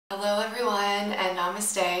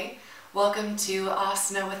Namaste. Welcome to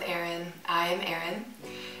Asana with Erin. I am Erin,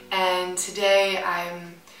 and today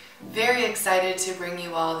I'm very excited to bring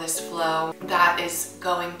you all this flow that is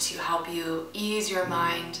going to help you ease your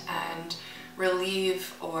mind and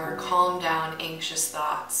relieve or calm down anxious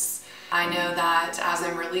thoughts. I know that as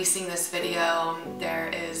I'm releasing this video, there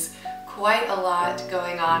is quite a lot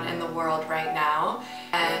going on in the world right now,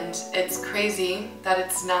 and it's crazy that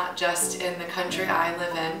it's not just in the country I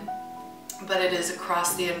live in, but it is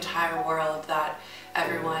across the entire world that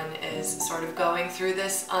everyone is sort of going through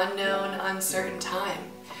this unknown, uncertain time.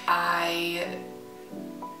 I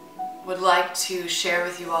would like to share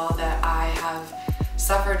with you all that I have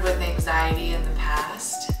suffered with anxiety in the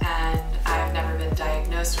past, and I have never been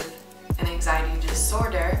diagnosed with an anxiety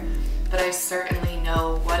disorder, but I certainly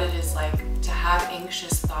know what it is like to have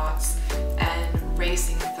anxious thoughts and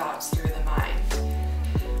racing thoughts through the mind.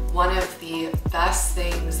 One of the best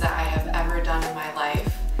things that I have ever done in my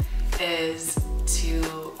life is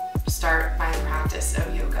to start my practice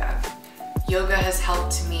of yoga. Yoga has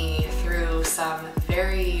helped me through some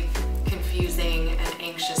very confusing and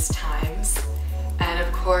anxious times. And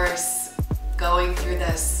of course, going through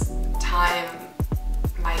this time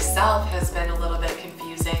myself has been a little bit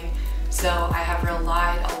confusing. So I have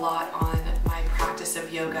relied a lot on my practice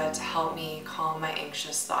of yoga to help me calm my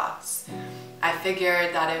anxious thoughts. I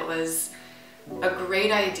figured that it was a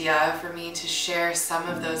great idea for me to share some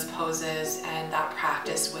of those poses and that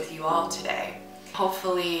practice with you all today.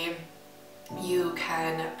 Hopefully you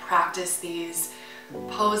can practice these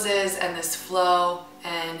poses and this flow,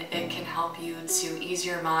 and it can help you to ease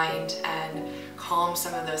your mind and calm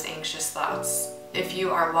some of those anxious thoughts. If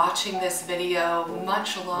you are watching this video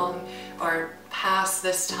much along or past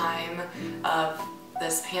this time of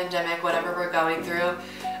this pandemic, whatever we're going through,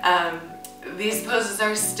 these poses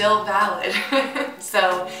are still valid.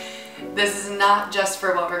 So this is not just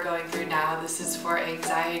for what we're going through now. This is for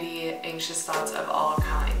anxiety, anxious thoughts of all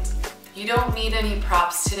kinds. You don't need any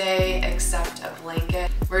props today except a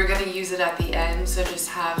blanket. We're going to use it at the end, so just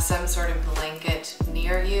have some sort of blanket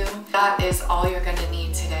near you. That is all you're going to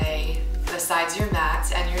need today, besides your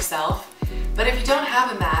mat and yourself. But if you don't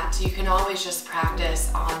have a mat, you can always just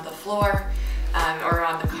practice on the floor or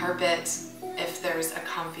on the carpet if there's a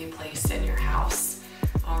comfy place in your house.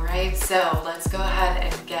 Alright, so let's go ahead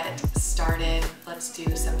and get started. Let's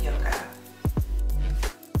do some yoga.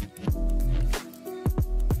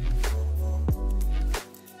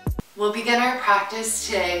 We'll begin our practice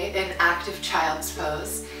today in active child's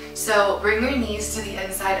pose. So bring your knees to the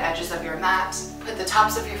inside edges of your mat, put the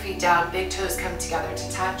tops of your feet down, big toes come together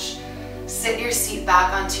to touch. Sit your seat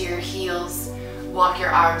back onto your heels, walk your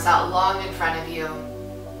arms out long in front of you,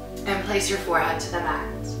 and place your forehead to the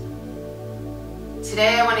mat.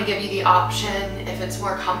 Today I want to give you the option, if it's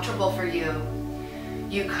more comfortable for you,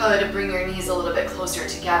 you could bring your knees a little bit closer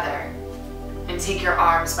together and take your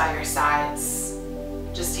arms by your sides.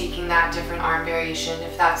 Just taking that different arm variation.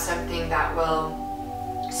 If that's something that will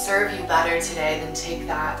serve you better today, then take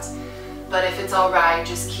that. But if it's alright,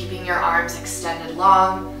 just keeping your arms extended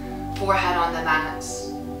long, forehead on the mat.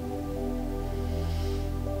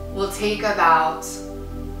 We'll take about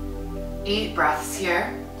 8 breaths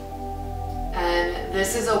here. And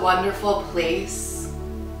this is a wonderful place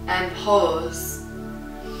and pose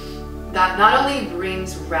that not only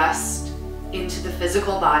brings rest into the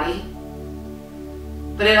physical body,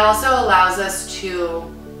 but it also allows us to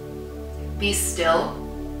be still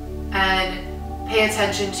and pay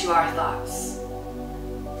attention to our thoughts.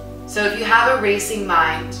 So if you have a racing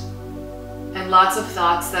mind and lots of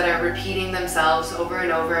thoughts that are repeating themselves over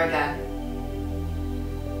and over again,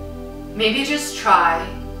 maybe just try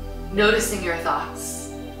noticing your thoughts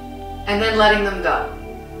and then letting them go.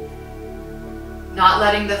 Not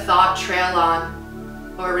letting the thought trail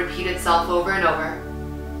on or repeat itself over and over,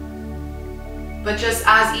 but just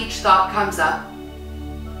as each thought comes up,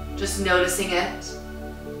 just noticing it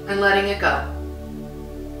and letting it go.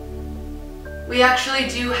 We actually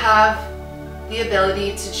do have the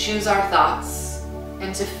ability to choose our thoughts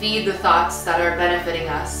and to feed the thoughts that are benefiting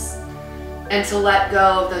us and to let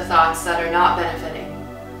go of the thoughts that are not benefiting.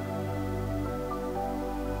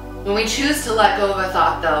 When we choose to let go of a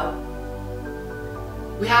thought though,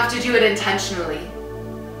 we have to do it intentionally,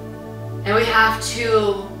 and we have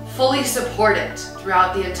to fully support it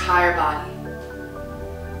throughout the entire body.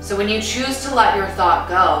 So when you choose to let your thought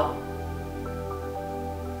go,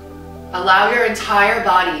 allow your entire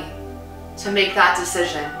body to make that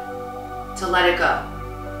decision to let it go.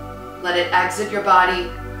 Let it exit your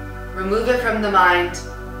body, remove it from the mind,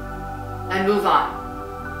 and move on.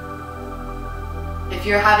 If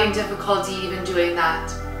you're having difficulty even doing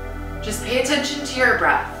that, Just pay attention to your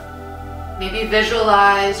breath. Maybe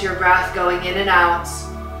visualize your breath going in and out.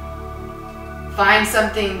 Find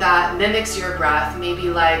something that mimics your breath, maybe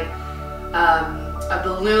like a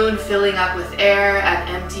balloon filling up with air and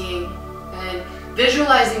emptying, and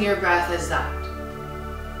visualizing your breath as that.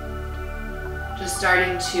 Just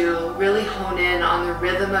starting to really hone in on the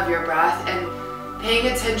rhythm of your breath and paying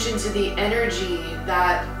attention to the energy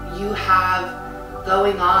that you have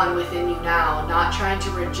going on within you now, not trying to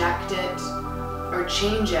reject it or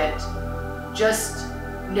change it, just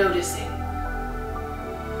noticing.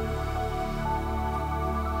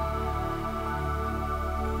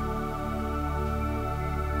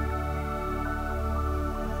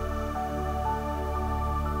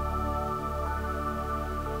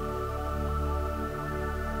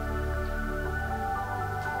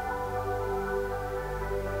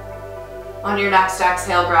 On your next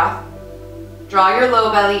exhale breath, draw your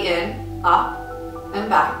low belly in, up, and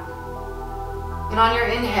back. And on your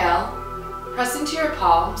inhale, press into your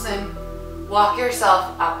palms and walk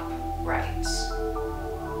yourself upright.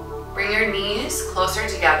 Bring your knees closer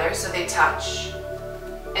together so they touch,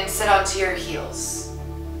 and sit onto your heels.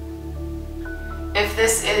 If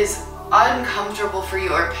this is uncomfortable for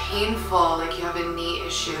you or painful, like you have a knee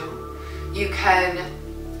issue, you can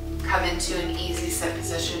come into an easy sit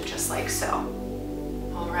position just like so.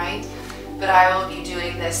 All right? But I will be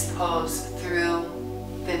doing this pose through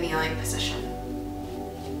the kneeling position.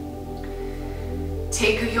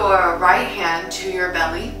 Take your right hand to your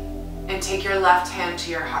belly and take your left hand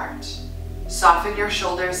to your heart. Soften your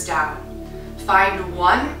shoulders down. Find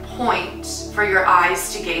one point for your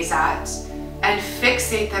eyes to gaze at and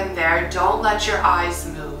fixate them there. Don't let your eyes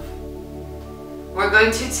move. We're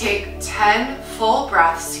going to take 10 full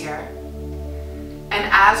breaths here. And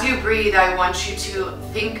as you breathe, I want you to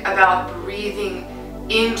think about breathing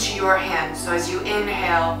into your hands. So as you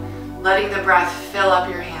inhale, letting the breath fill up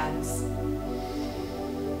your hands.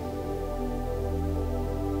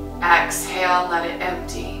 Exhale, let it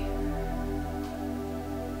empty.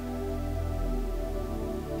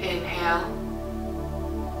 Inhale.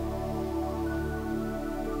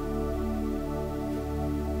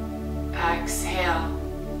 Exhale.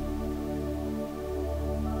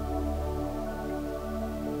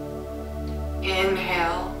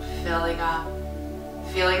 Inhale, filling up,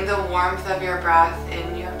 feeling the warmth of your breath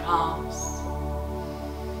in your palms.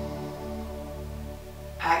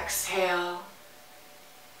 Exhale.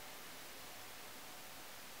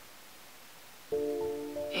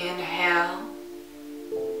 Inhale.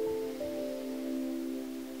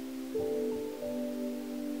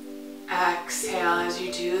 Exhale. As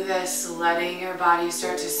you do this, letting your body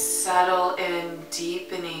start to settle in,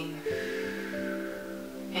 deepening.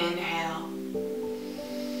 Inhale.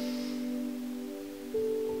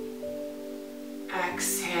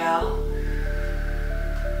 Exhale.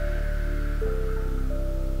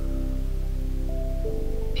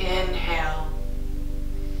 Inhale.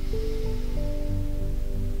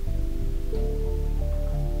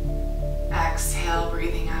 Exhale,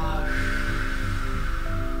 breathing out.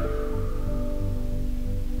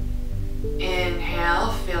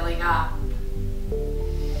 Inhale, filling up.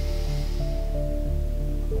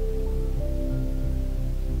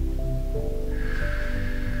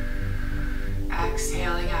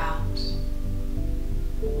 Exhaling out.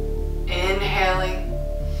 Inhaling.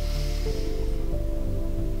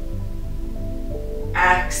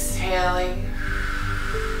 Exhaling.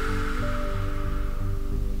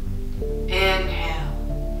 Inhale.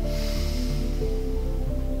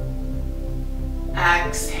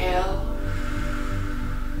 Exhale.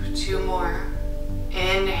 2 more.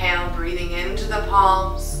 Inhale, breathing into the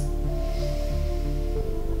palms.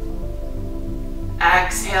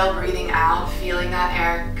 Exhale, breathing out, feeling that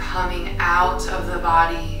air coming out of the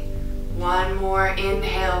body. 1 more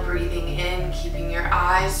inhale, breathing in, keeping your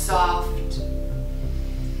eyes soft.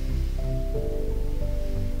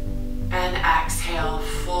 And exhale,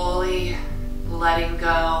 fully letting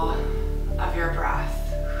go of your breath.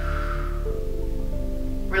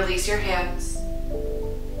 Release your hands.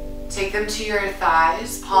 Take them to your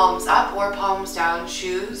thighs, palms up or palms down.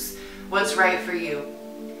 Choose what's right for you.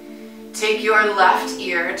 Take your left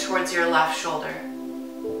ear towards your left shoulder.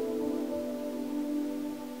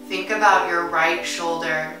 Think about your right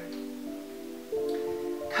shoulder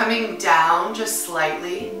coming down just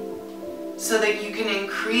slightly so that you can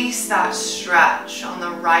increase that stretch on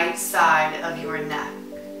the right side of your neck.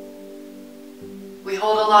 We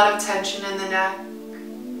hold a lot of tension in the neck.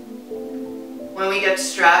 When we get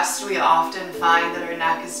stressed, we often find that our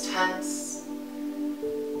neck is tense.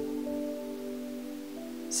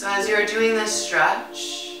 So as you're doing this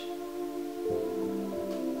stretch,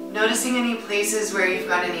 Noticing any places where you've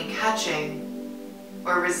got any catching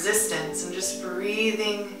or resistance, and just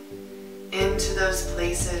breathing into those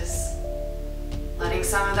places, letting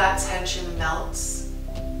some of that tension melt.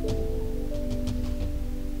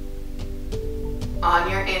 On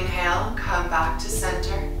your inhale, come back to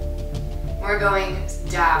center. We're going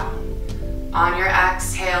down. On your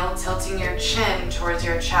exhale, tilting your chin towards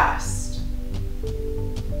your chest.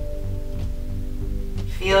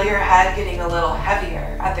 Feel your head getting a little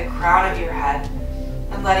heavier at the crown of your head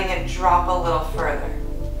and letting it drop a little further.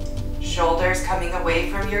 Shoulders coming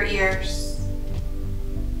away from your ears.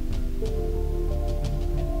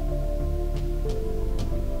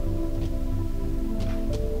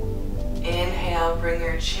 Inhale, bring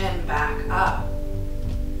your chin back up.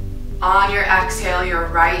 On your exhale, your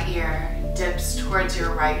right ear dips towards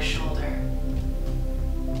your right shoulder.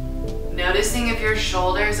 Noticing if your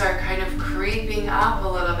shoulders are kind of creeping up a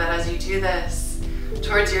little bit as you do this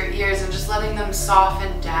towards your ears, and just letting them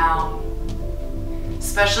soften down.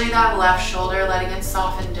 Especially that left shoulder, letting it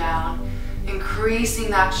soften down, increasing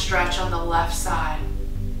that stretch on the left side.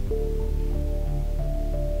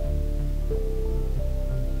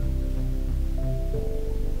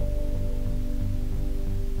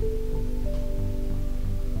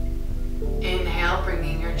 Inhale,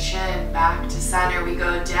 bringing your chin back to center. We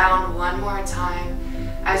go down one more time.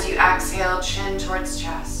 As you exhale, chin towards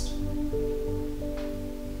chest.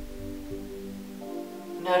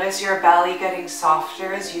 Notice your belly getting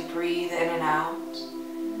softer as you breathe in and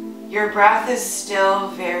out. Your breath is still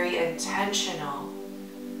very intentional,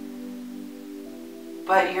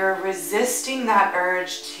 but you're resisting that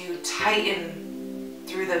urge to tighten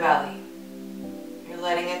through the belly. You're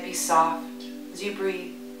letting it be soft as you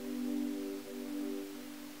breathe.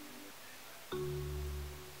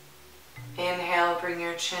 Inhale, bring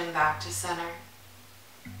your chin back to center.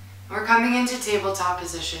 We're coming into tabletop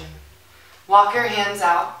position. Walk your hands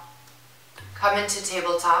out. Come into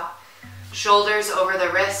tabletop. Shoulders over the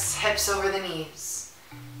wrists, hips over the knees.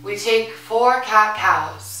 We take 4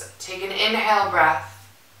 cat-cows. Take an inhale breath.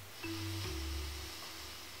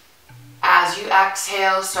 As you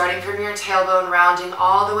exhale, starting from your tailbone, rounding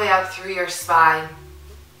all the way up through your spine,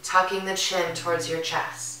 tucking the chin towards your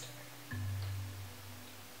chest.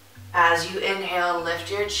 As you inhale, lift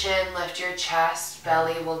your chin, lift your chest,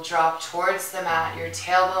 belly will drop towards the mat, your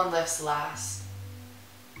tailbone lifts last.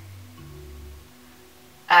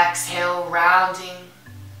 Exhale, rounding,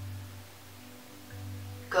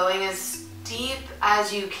 going as deep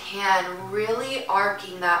as you can, really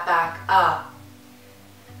arcing that back up.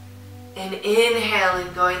 And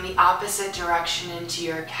inhaling, going the opposite direction into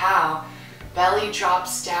your cow. Belly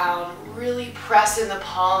drops down, really press in the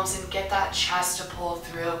palms and get that chest to pull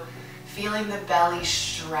through. Feeling the belly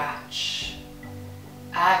stretch.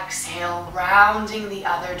 Exhale, rounding the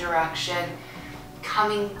other direction,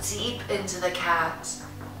 coming deep into the cat.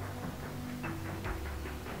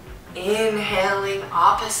 Inhaling,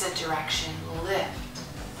 opposite direction, lift.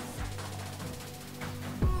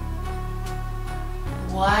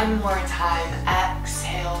 One more time,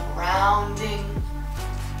 exhale, rounding,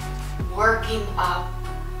 working up,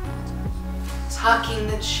 tucking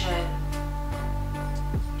the chin.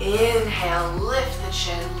 Inhale, lift the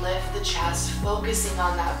chin, lift the chest, focusing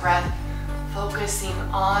on that breath, focusing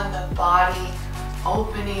on the body,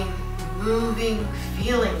 opening, moving,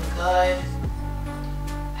 feeling good,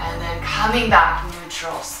 and then coming back,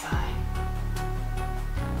 neutral spine.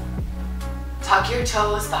 Tuck your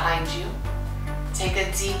toes behind you, take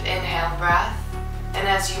a deep inhale breath, and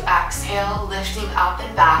as you exhale, lifting up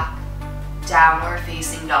and back, downward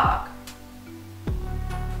facing dog.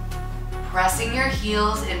 Pressing your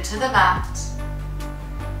heels into the mat.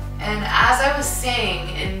 And as I was saying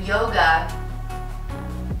in yoga,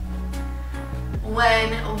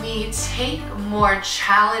 when we take more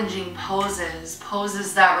challenging poses,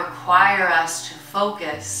 poses that require us to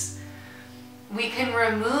focus, we can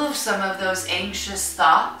remove some of those anxious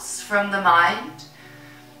thoughts from the mind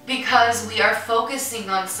because we are focusing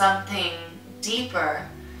on something deeper.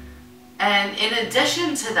 And in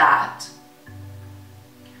addition to that,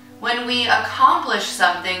 when we accomplish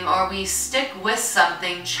something or we stick with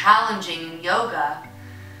something challenging in yoga,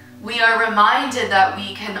 we are reminded that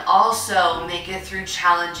we can also make it through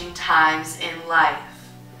challenging times in life.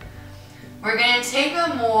 We're going to take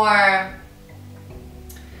a more,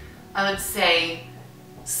 I would say,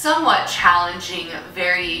 somewhat challenging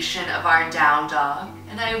variation of our down dog.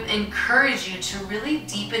 And I encourage you to really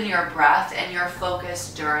deepen your breath and your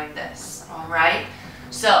focus during this, all right?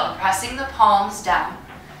 So, pressing the palms down.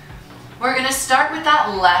 We're going to start with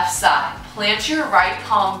that left side. Plant your right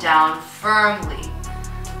palm down firmly.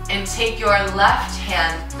 And take your left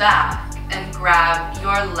hand back and grab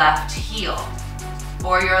your left heel,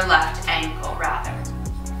 or your left ankle rather.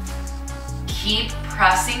 Keep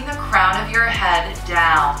pressing the crown of your head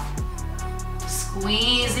down,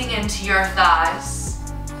 squeezing into your thighs.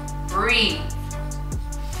 Breathe.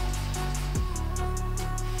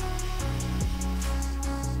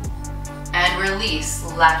 And release.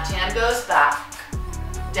 Left hand goes back,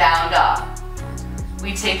 down dog.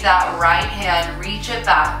 We take that right hand, reach it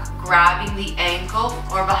back, grabbing the ankle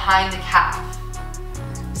or behind the calf.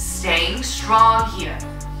 Staying strong here.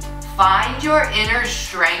 Find your inner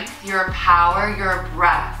strength, your power, your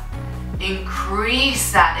breath.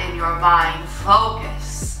 Increase that in your mind.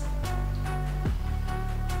 Focus.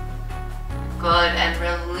 Good, and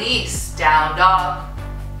release. Down dog.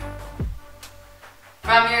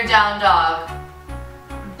 From your down dog,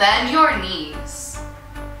 bend your knees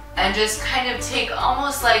and just kind of take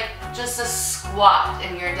almost like just a squat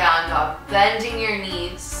in your down dog, bending your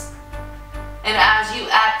knees. And as you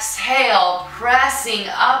exhale, pressing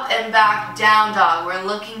up and back down dog, we're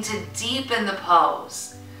looking to deepen the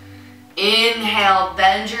pose. Inhale,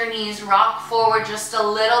 bend your knees, rock forward just a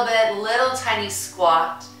little bit, little tiny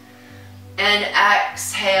squat. And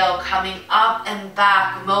exhale, coming up and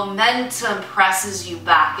back. Momentum presses you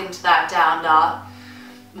back into that down dog.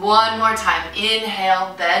 One more time.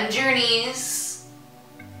 Inhale, bend your knees.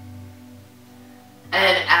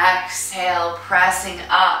 And exhale, pressing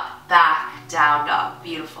up, back, down dog.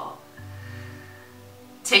 Beautiful.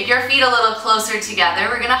 Take your feet a little closer together.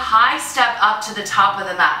 We're gonna high step up to the top of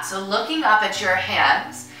the mat. So looking up at your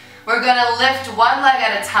hands, we're gonna lift one leg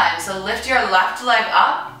at a time. So lift your left leg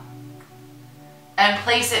up and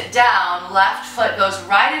place it down. Left foot goes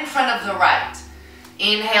right in front of the right.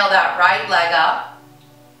 Inhale that right leg up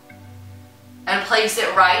and place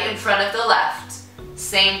it right in front of the left.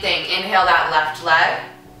 Same thing, inhale that left leg.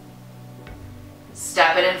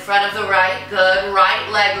 Step it in front of the right, good. Right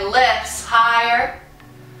leg lifts higher.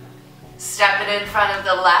 Step it in front of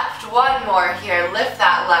the left. One more here, lift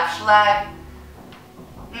that left leg.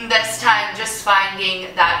 This time just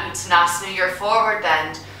finding that Uttanasana, your forward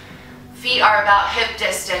bend. Feet are about hip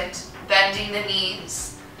distant, bending the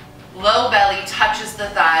knees. Low belly touches the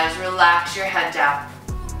thighs, relax your head down.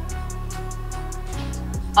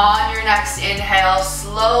 On your next inhale,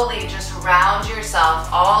 slowly just round yourself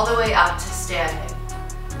all the way up to standing.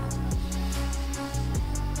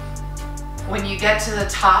 When you get to the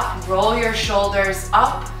top, roll your shoulders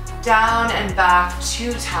up, down, and back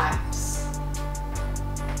 2 times.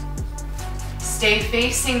 Stay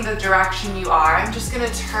facing the direction you are. I'm just going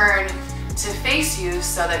to turn to face you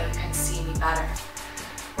so that you can see me better.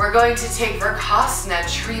 We're going to take Vrksasana,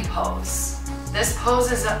 tree pose. This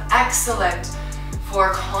pose is excellent for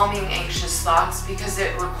calming anxious thoughts because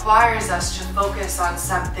it requires us to focus on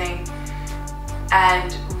something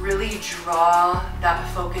and really draw that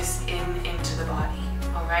focus into the body.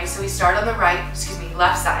 All right, so we start on the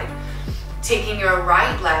left side, taking your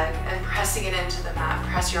right leg and pressing it into the mat.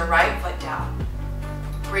 Press your right foot down.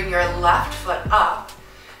 Bring your left foot up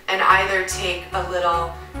and either take a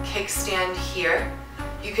little kickstand here.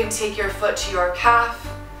 You can take your foot to your calf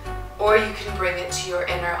or you can bring it to your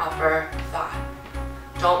inner upper thigh.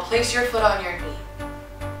 Don't place your foot on your knee.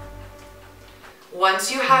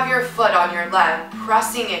 Once you have your foot on your leg,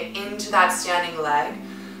 pressing it into that standing leg,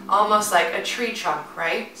 almost like a tree trunk,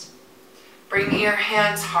 right? Bring your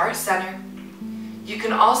hands heart center. You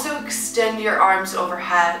can also extend your arms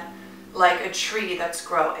overhead like a tree that's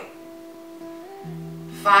growing.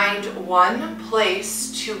 Find one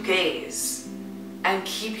place to gaze and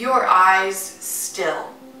keep your eyes still.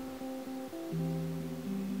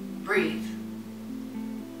 Breathe.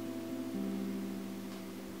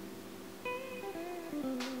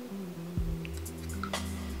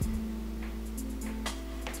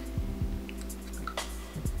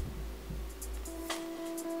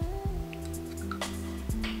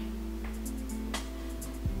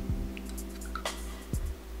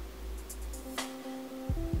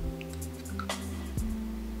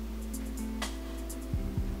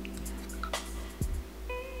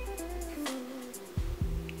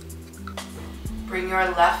 Bring your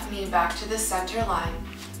left knee back to the center line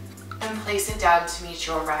and place it down to meet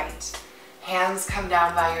your right. Hands come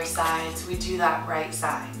down by your sides. We do that right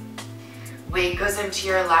side. Weight goes into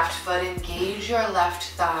your left foot. Engage your left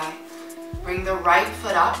thigh. Bring the right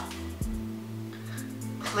foot up.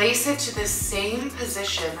 Place it to the same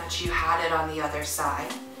position that you had it on the other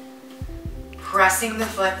side. Pressing the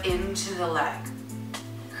foot into the leg,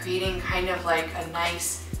 creating kind of like a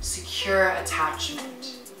nice, secure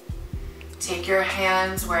attachment. Take your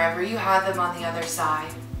hands wherever you had them on the other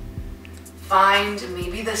side. find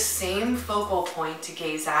maybe the same focal point to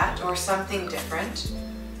gaze at or something different.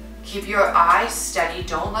 Keep your eyes steady,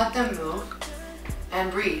 don't let them move,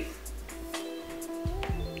 and breathe.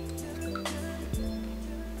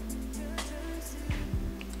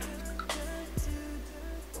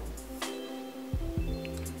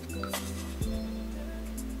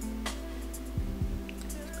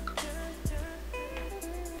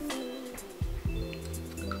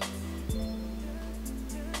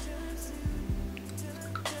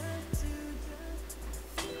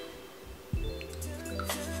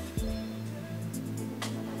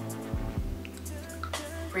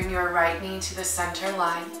 Bring your right knee to the center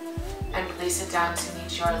line and place it down to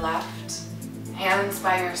meet your left. Hands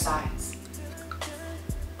by your sides.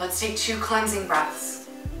 Let's take 2 cleansing breaths.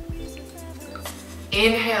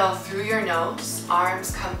 Inhale through your nose,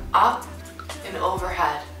 arms come up and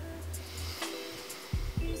overhead.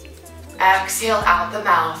 Exhale out the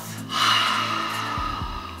mouth.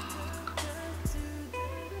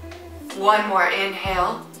 One more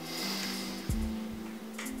inhale.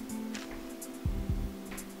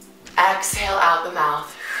 Exhale out the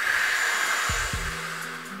mouth.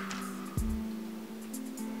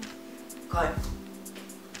 Good.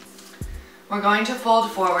 We're going to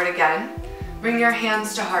fold forward again. Bring your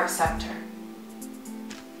hands to heart center.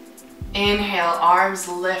 Inhale, arms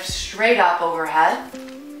lift straight up overhead.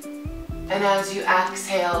 And as you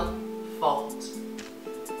exhale, fold.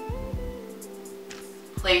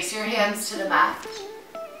 Place your hands to the mat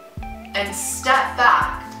and step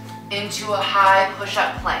back into a high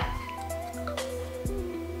push-up plank.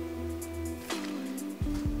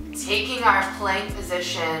 Taking our plank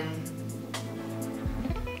position,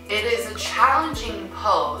 it is a challenging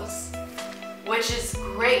pose, which is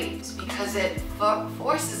great because it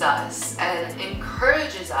forces us and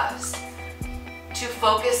encourages us to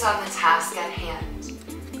focus on the task at hand.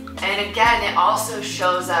 And again, it also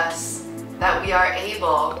shows us that we are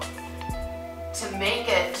able to make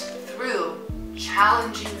it through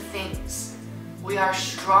challenging things. We are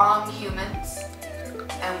strong humans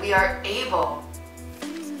and we are able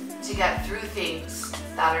to get through things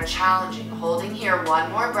that are challenging. Holding here,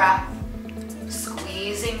 one more breath.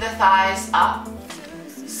 Squeezing the thighs up,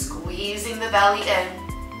 squeezing the belly in.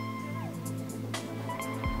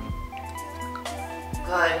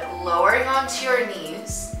 Good. Lowering onto your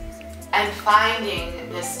knees and finding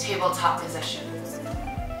this tabletop position.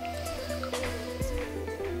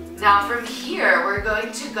 Now from here, we're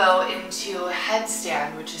going to go into a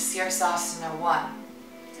headstand, which is Sirsasana 1.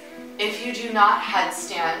 If you do not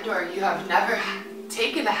headstand or you have never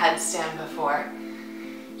taken a headstand before,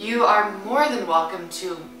 you are more than welcome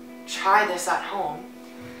to try this at home.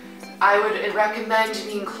 I would recommend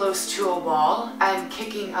being close to a wall and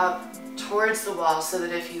kicking up towards the wall so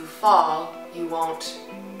that if you fall, you won't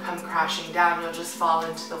come crashing down, you'll just fall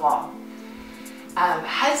into the wall.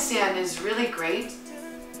 Headstand is really great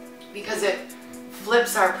because it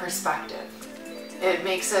flips our perspective. It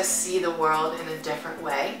makes us see the world in a different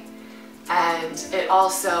way. And it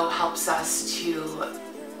also helps us to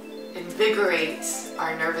invigorate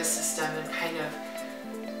our nervous system and kind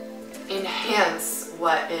of enhance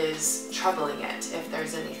what is troubling it, if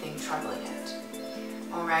there's anything troubling it.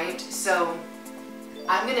 All right, so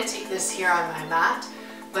I'm going to take this here on my mat,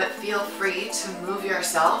 but feel free to move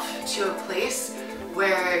yourself to a place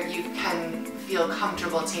where you can feel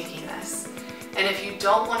comfortable taking this. And if you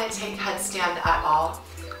don't want to take headstand at all,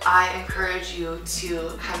 I encourage you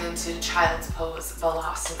to come into child's pose,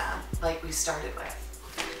 Balasana, like we started with.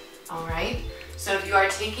 All right, so if you are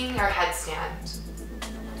taking your headstand,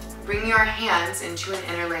 bring your hands into an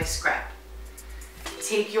interlace grip.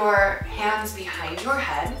 Take your hands behind your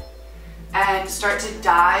head and start to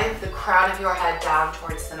dive the crown of your head down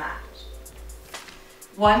towards the mat.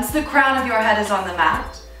 Once the crown of your head is on the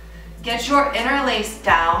mat, get your interlace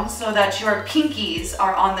down so that your pinkies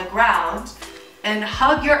are on the ground and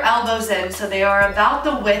hug your elbows in so they are about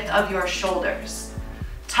the width of your shoulders.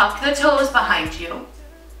 Tuck the toes behind you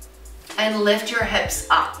and lift your hips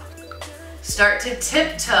up. Start to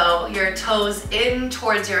tiptoe your toes in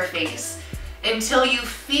towards your face until you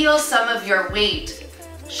feel some of your weight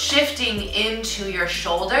shifting into your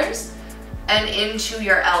shoulders and into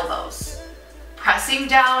your elbows. Pressing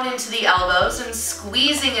down into the elbows and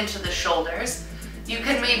squeezing into the shoulders. You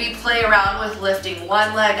can maybe play around with lifting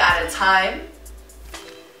one leg at a time,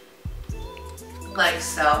 like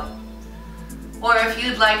so. Or if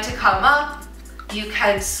you'd like to come up, you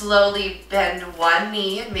can slowly bend one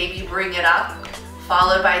knee and maybe bring it up,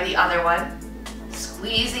 followed by the other one,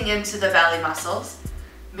 squeezing into the belly muscles,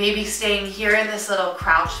 maybe staying here in this little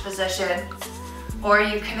crouch position, or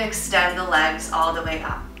you can extend the legs all the way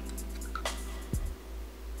up.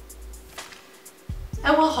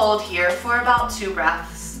 And we'll hold here for about 2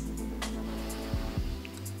 breaths.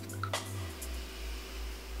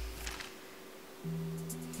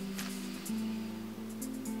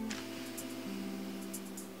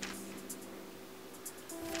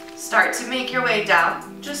 Start to make your way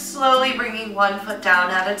down, just slowly bringing one foot down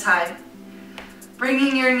at a time.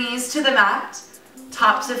 Bringing your knees to the mat,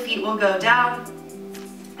 tops of feet will go down,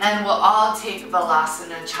 and we'll all take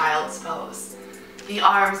Balasana, child's pose. The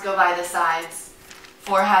arms go by the sides,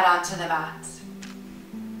 forehead onto the mat.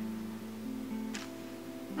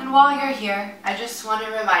 And while you're here, I just want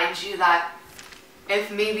to remind you that if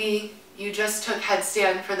maybe you just took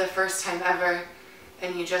headstand for the first time ever,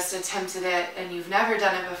 and you just attempted it and you've never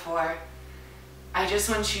done it before, I just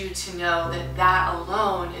want you to know that that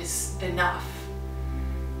alone is enough.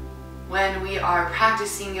 When we are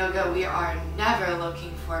practicing yoga, we are never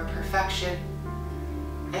looking for perfection,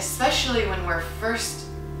 especially when we're first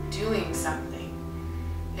doing something.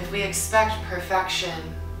 If we expect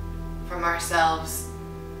perfection from ourselves,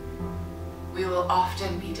 we will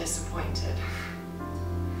often be disappointed.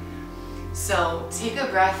 So take a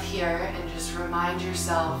breath here and just remind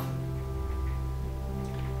yourself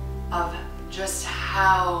of just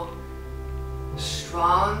how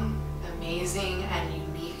strong, amazing, and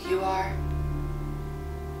unique you are.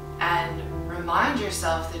 And remind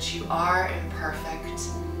yourself that you are imperfect,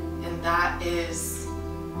 and that is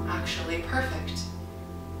actually perfect.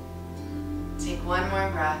 Take one more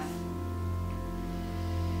breath.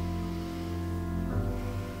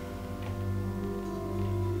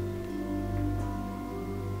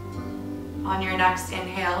 On your next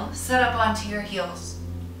inhale, sit up onto your heels.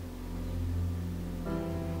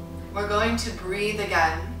 We're going to breathe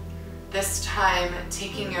again, this time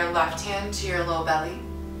taking your left hand to your low belly,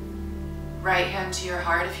 right hand to your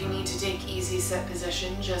heart. If you need to take easy sit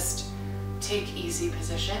position, just take easy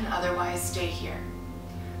position, otherwise stay here.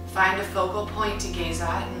 Find a focal point to gaze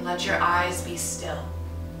at and let your eyes be still.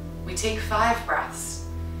 We take 5 breaths.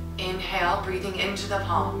 Inhale, breathing into the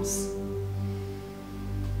palms.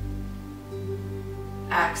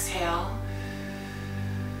 Exhale.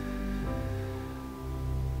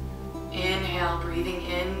 Inhale, breathing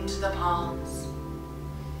into the palms.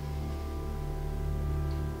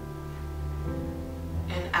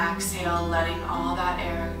 And exhale, letting all that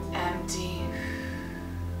air empty.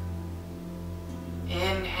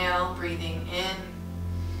 Inhale, breathing in.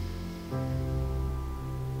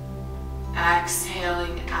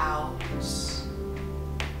 Exhaling out.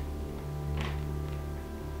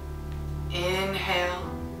 Inhale.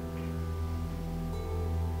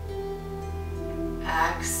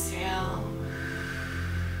 Exhale.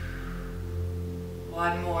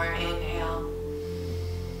 One more inhale.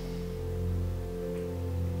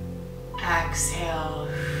 Exhale.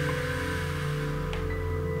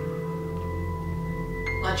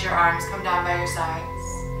 Let your arms come down by your sides.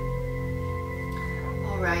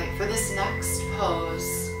 Alright, for this next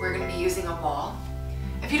pose, we're going to be using a wall.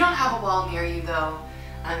 If you don't have a wall near you though,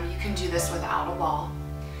 you can do this without a wall.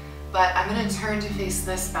 But I'm going to turn to face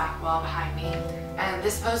this back wall behind me, and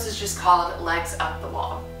this pose is just called legs up the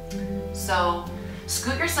wall. So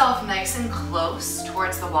scoot yourself nice and close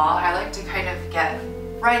towards the wall. I like to kind of get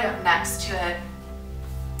right up next to it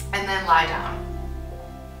and then lie down.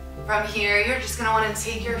 From here, you're just going to want to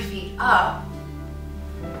take your feet up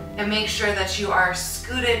and make sure that you are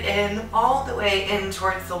scooted in all the way in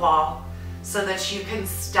towards the wall so that you can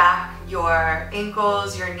stack your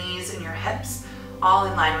ankles, your knees, and your hips all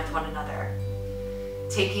in line with one another.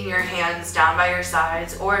 Taking your hands down by your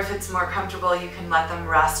sides, or if it's more comfortable, you can let them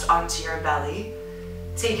rest onto your belly.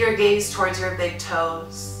 Take your gaze towards your big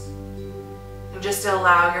toes and just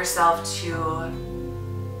allow yourself to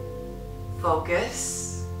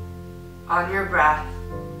focus on your breath,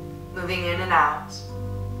 moving in and out,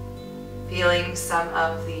 feeling some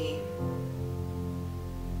of the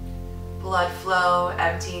blood flow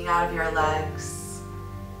emptying out of your legs,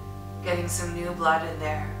 getting some new blood in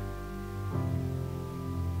there.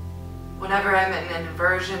 Whenever I'm in an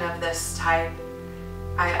inversion of this type,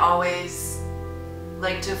 I always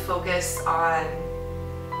like to focus on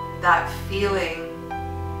that feeling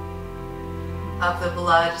of the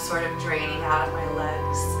blood sort of draining out of my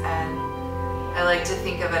legs, and I like to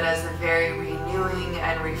think of it as a very renewing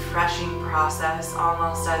and refreshing process,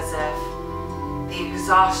 almost as if the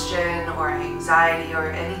exhaustion or anxiety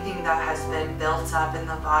or anything that has been built up in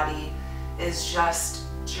the body is just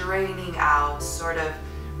draining out, sort of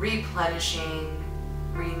replenishing,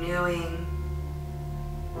 renewing.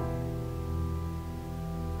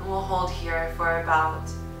 And we'll hold here for about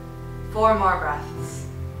 4 more breaths.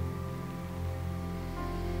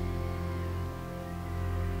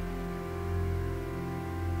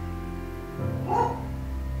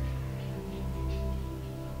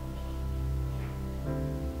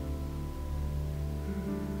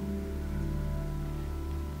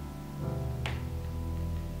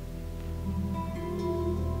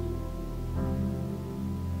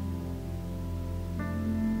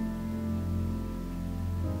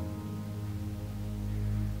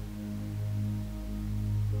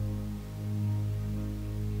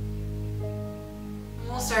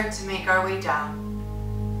 start to make our way down.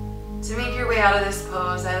 To make your way out of this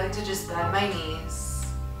pose, I like to just bend my knees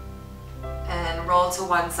and roll to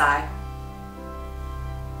one side.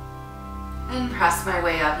 And press my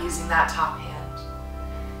way up using that top hand.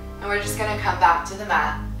 And we're just going to come back to the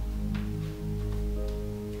mat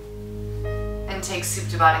and take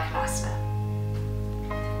Supta Baddha Konasana.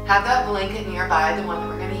 Have that blanket nearby, the one that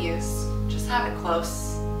we're going to use. Just have it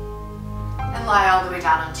close and lie all the way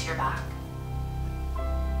down onto your back.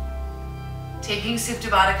 Taking Supta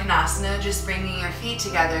Baddha Konasana, just bringing your feet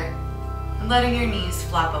together and letting your knees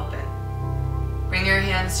flap open. Bring your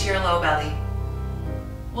hands to your low belly.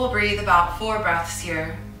 We'll breathe about 4 breaths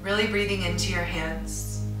here, really breathing into your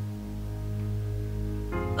hands.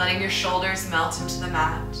 Letting your shoulders melt into the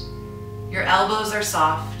mat. Your elbows are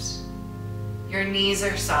soft. Your knees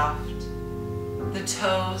are soft. The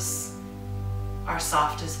toes are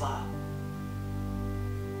soft as well.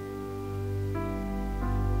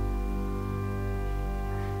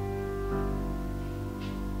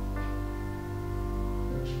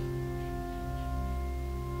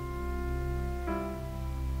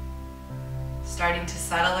 Starting to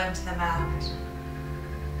settle into the mat.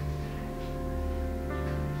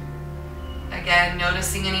 Again,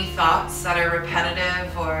 noticing any thoughts that are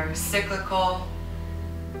repetitive or cyclical,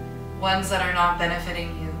 ones that are not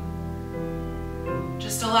benefiting you.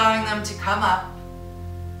 Just allowing them to come up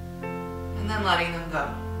and then letting them go.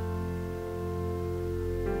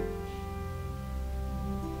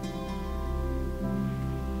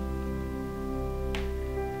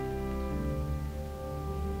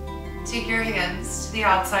 Take your hands to the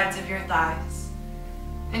outsides of your thighs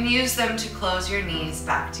and use them to close your knees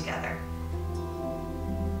back together.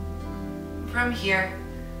 From here,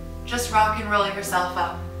 just rock and roll yourself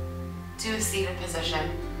up to a seated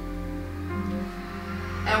position.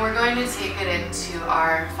 And we're going to take it into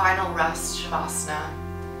our final rest Shavasana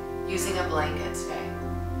using a blanket today.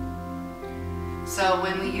 So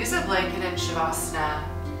when we use a blanket in Shavasana,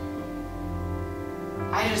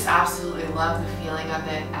 I just absolutely love the feeling of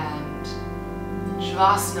it, and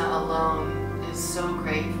Shavasana alone is so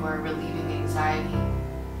great for relieving anxiety.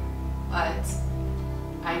 But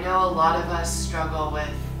I know a lot of us struggle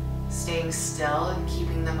with staying still and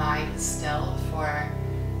keeping the mind still for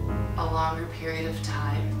a longer period of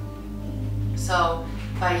time. So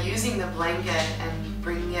by using the blanket and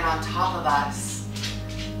bringing it on top of us,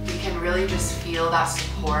 we can really just feel that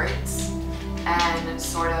support and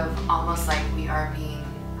sort of almost like we are being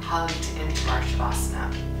hugged into our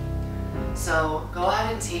Shavasana. So go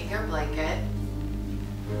ahead and take your blanket,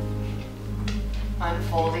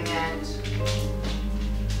 unfolding it,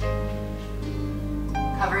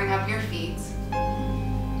 covering up your feet,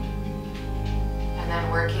 and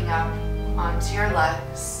then working up onto your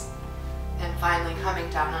legs, and finally coming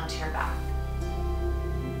down onto your back.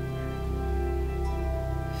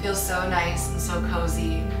 Feels so nice and so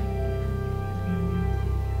cozy.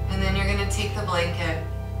 And then you're going to take the blanket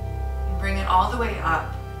and bring it all the way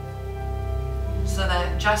up so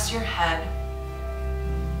that just your head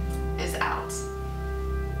is out.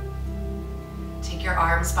 Take your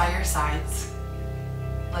arms by your sides.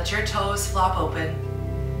 Let your toes flop open.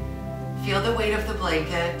 Feel the weight of the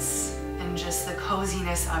blankets and just the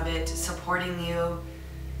coziness of it supporting you.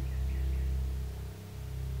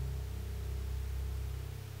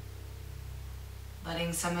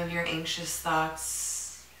 Letting some of your anxious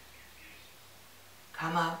thoughts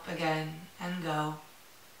come up again and go.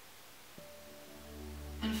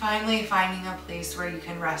 And finally finding a place where you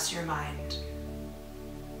can rest your mind.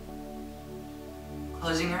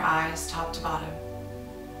 Closing your eyes top to bottom.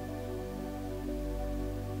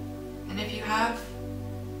 And if you have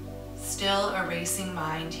still a racing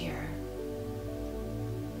mind here,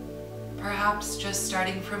 perhaps just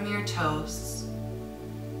starting from your toes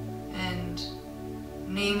and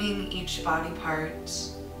naming each body part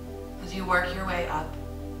as you work your way up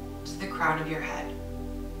to the crown of your head,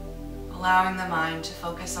 allowing the mind to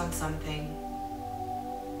focus on something.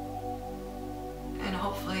 And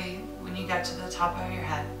hopefully when you get to the top of your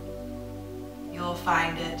head, you'll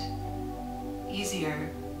find it easier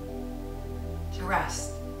to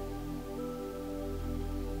rest.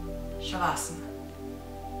 Shavasana.